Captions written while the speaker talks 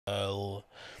Well,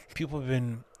 people have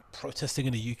been protesting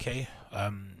in the UK.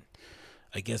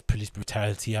 Against police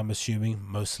brutality. I'm assuming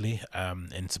mostly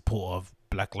in support of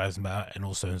Black Lives Matter and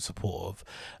also in support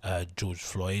of George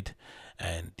Floyd,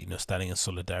 and standing in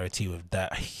solidarity with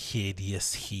that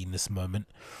heinous moment.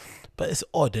 But it's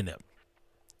odd, isn't it?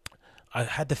 I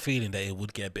had the feeling that it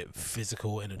would get a bit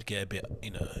physical and it would get a bit,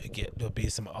 there'll be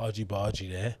some argy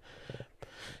bargy there.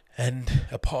 And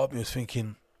a part of me was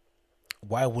thinking,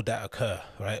 why would that occur,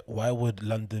 right? Why would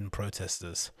London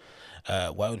protesters,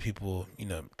 why would people,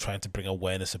 trying to bring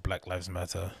awareness of Black Lives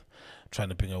Matter, trying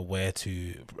to bring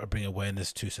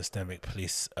awareness to systemic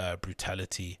police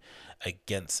brutality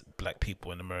against black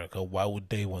people in America, why would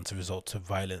they want to resort to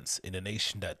violence in a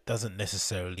nation that doesn't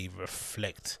necessarily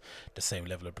reflect the same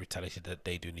level of brutality that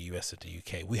they do in the US or the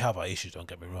UK? We have our issues, don't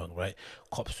get me wrong, right?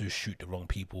 Cops do shoot the wrong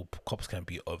people, cops can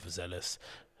be overzealous,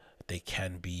 they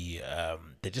can be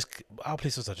they just our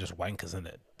places are just wankers, isn't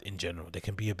it? In general, they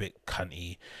can be a bit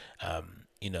cunty.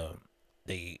 You know,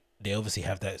 they obviously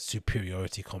have that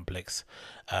superiority complex,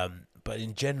 but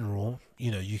in general,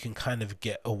 you can kind of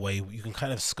get away, you can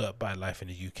kind of skirt by life in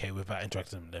the UK without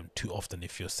interacting with them too often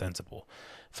if you're sensible.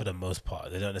 For the most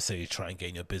part, they don't necessarily try and get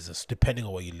in your business, depending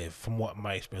on where you live. From what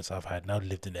my experience I've had, now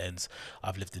lived in ends,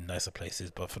 I've lived in nicer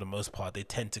places, but for the most part, they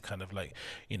tend to kind of like,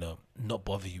 not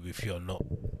bother you if you're not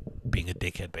being a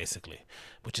dickhead, basically,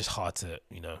 which is hard to,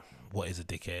 what is a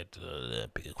dickhead?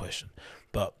 Bigger question.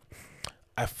 But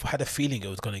I had a feeling it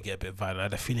was going to get a bit violent. I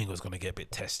had a feeling it was going to get a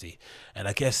bit testy. And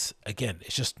I guess, again,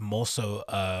 it's just more so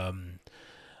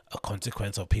a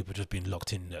consequence of people just being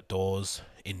locked in their doors,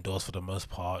 indoors for the most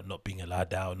part, not being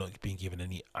allowed out, not being given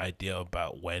any idea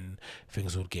about when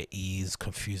things would get eased,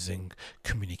 confusing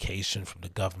communication from the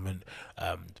government.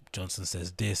 Johnson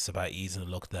says this about easing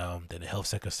the lockdown, then the health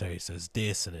secretary says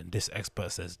this, and then this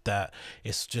expert says that.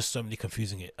 It's just so many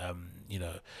confusing,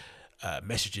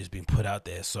 messages being put out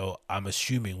there. So I'm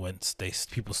assuming once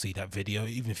people see that video,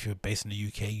 even if you're based in the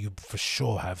UK, you for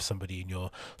sure have somebody in your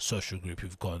social group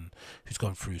who's gone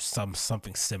through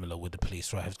something similar with the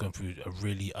police, right? Who's gone through a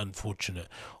really unfortunate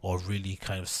or really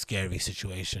kind of scary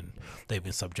situation they've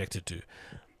been subjected to.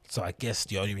 So I guess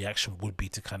the only reaction would be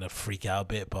to kind of freak out a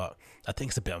bit, but I think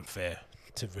it's a bit unfair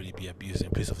to really be abusing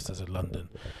police officers in London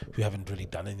who haven't really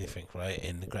done anything, right,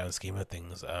 in the grand scheme of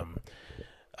things.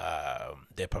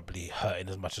 They're probably hurting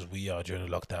as much as we are during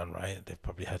the lockdown, right? They've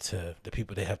probably had to, the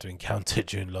people they have to encounter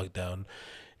during lockdown,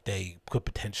 they could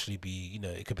potentially be,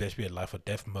 it could potentially be a life or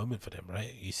death moment for them,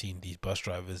 right? You've seen these bus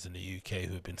drivers in the UK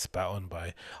who have been spat on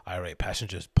by irate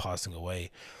passengers passing away.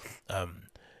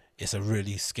 It's a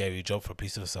really scary job for a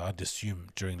police officer, I'd assume,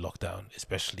 during lockdown,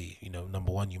 especially,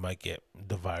 number one, you might get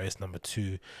the virus. Number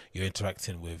two, you're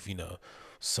interacting with,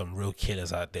 some real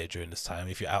killers out there during this time.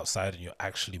 If you're outside and you're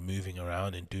actually moving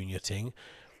around and doing your thing,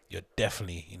 you're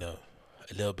definitely, a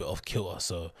little bit off kilter.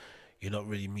 So you're not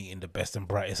really meeting the best and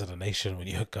brightest of the nation when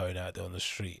you're going out there on the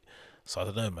street. So I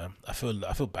don't know, man. I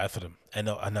feel bad for them, and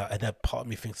that part of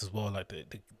me thinks as well, like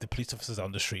the police officers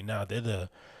on the street now, they're the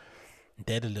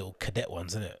little cadet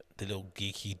ones, isn't it? The little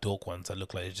geeky dork ones that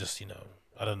look like it's just,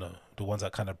 I don't know, the ones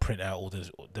that kind of print out all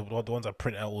the ones that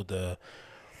print out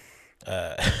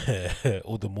uh,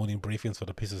 all the morning briefings for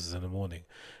the pieces in the morning,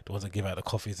 the ones that give out the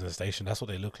coffees in the station. That's what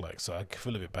they look like. So I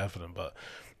feel a bit bad for them, but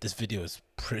this video is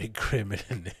pretty grim,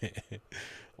 isn't it?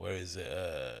 Where is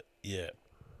it? Yeah,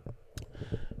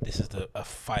 this is a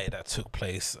fight that took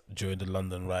place during the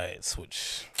London riots,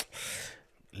 which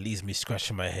leaves me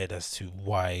scratching my head as to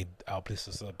why our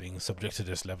police are being subject to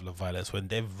this level of violence when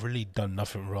they've really done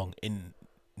nothing wrong in,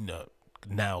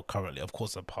 now currently. Of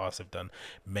course, in the past have done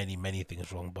many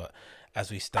things wrong, but as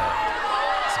we stand,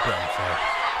 it's a bit unfair.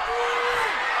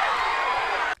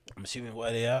 I'm assuming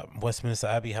where they are, Westminster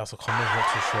Abbey, House of Commons, not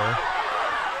too sure.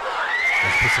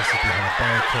 There's police officers behind a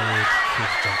barricade,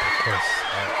 kids jump across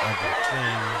over the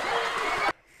train.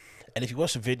 And if you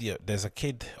watch the video, there's a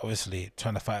kid obviously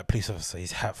trying to fight a police officer.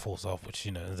 His hat falls off, which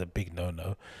is a big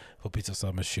no-no for police officers.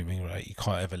 I'm assuming, right? You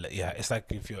can't ever let, it's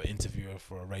like if you're an interviewer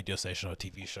for a radio station or a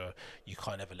TV show, you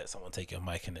can't ever let someone take your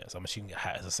mic in it. So I'm assuming your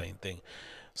hat is the same thing.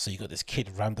 So you got this kid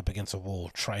rammed up against a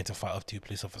wall trying to fight off two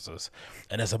police officers,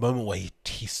 and there's a moment where he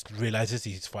realizes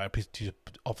he's fighting two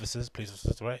police officers,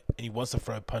 right? And he wants to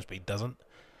throw a punch, but he doesn't.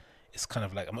 It's kind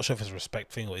of like, I'm not sure if it's a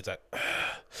respect thing or he's like.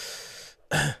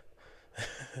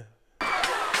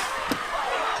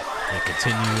 They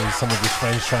continue. Some of his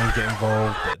friends try and get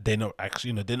involved, but they're not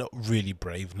actually, they're not really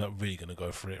brave, not really gonna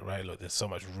go for it, right? Look, there's so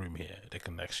much room here. They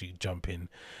can actually jump in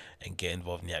and get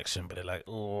involved in the action, but they're like,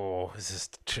 oh, this is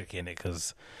tricky in it,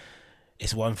 because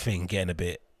it's one thing getting a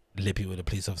bit lippy with the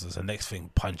police officers, the next thing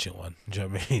punching one. Do you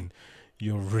know what I mean?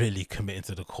 You're really committing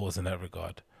to the cause in that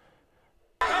regard.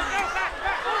 They go,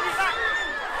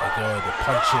 they're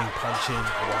punching. Wow.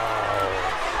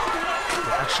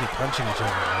 They're actually punching each other,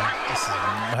 man. This is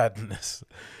madness.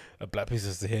 A black piece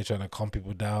is here trying to calm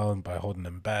people down by holding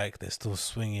them back. They're still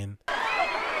swinging.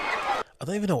 I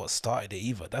don't even know what started it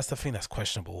either. That's the thing that's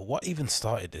questionable. What even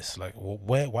started this? Like,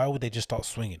 why would they just start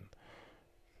swinging?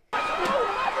 Punching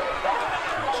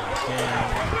again,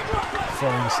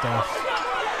 throwing stuff,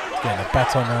 getting a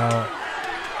baton out.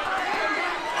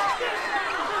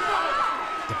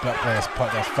 The black player's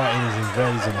part that's fighting is in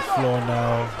red. He's on the floor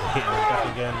now, hitting him back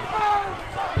again,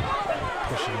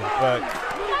 pushing him back,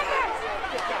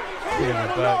 hitting him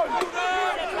back.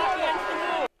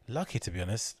 Lucky, to be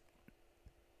honest.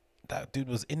 That dude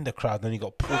was in the crowd and then he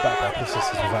got pulled back by police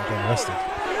officers without getting arrested.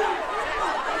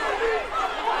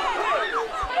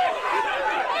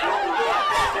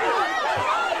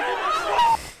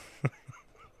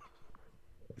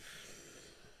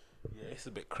 Yeah, it's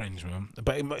a bit cringe, man.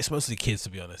 But it's mostly kids, to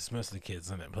be honest. It's mostly kids,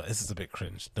 isn't it? But this is a bit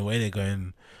cringe. The way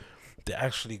they're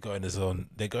actually going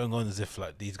they're going on as if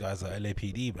like these guys are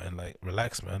LAPD, man. Like,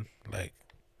 relax, man. Like,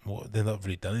 what? They're not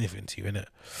really done anything to you, innit?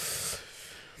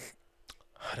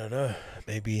 I don't know.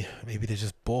 Maybe they're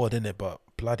just bored, innit? But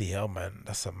bloody hell, man,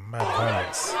 that's some mad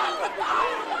violence.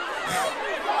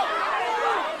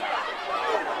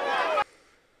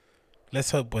 Let's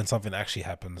hope when something actually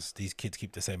happens, these kids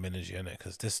keep the same energy, innit?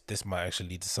 Because this might actually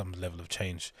lead to some level of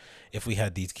change. If we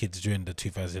had these kids during the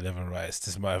 2011 riots,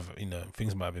 this might have,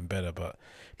 things might have been better. But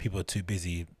people are too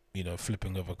busy,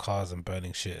 flipping over cars and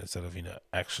burning shit instead of,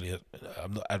 actually.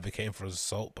 I'm not advocating for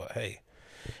assault, but hey,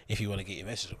 if you want to get your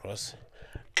message across.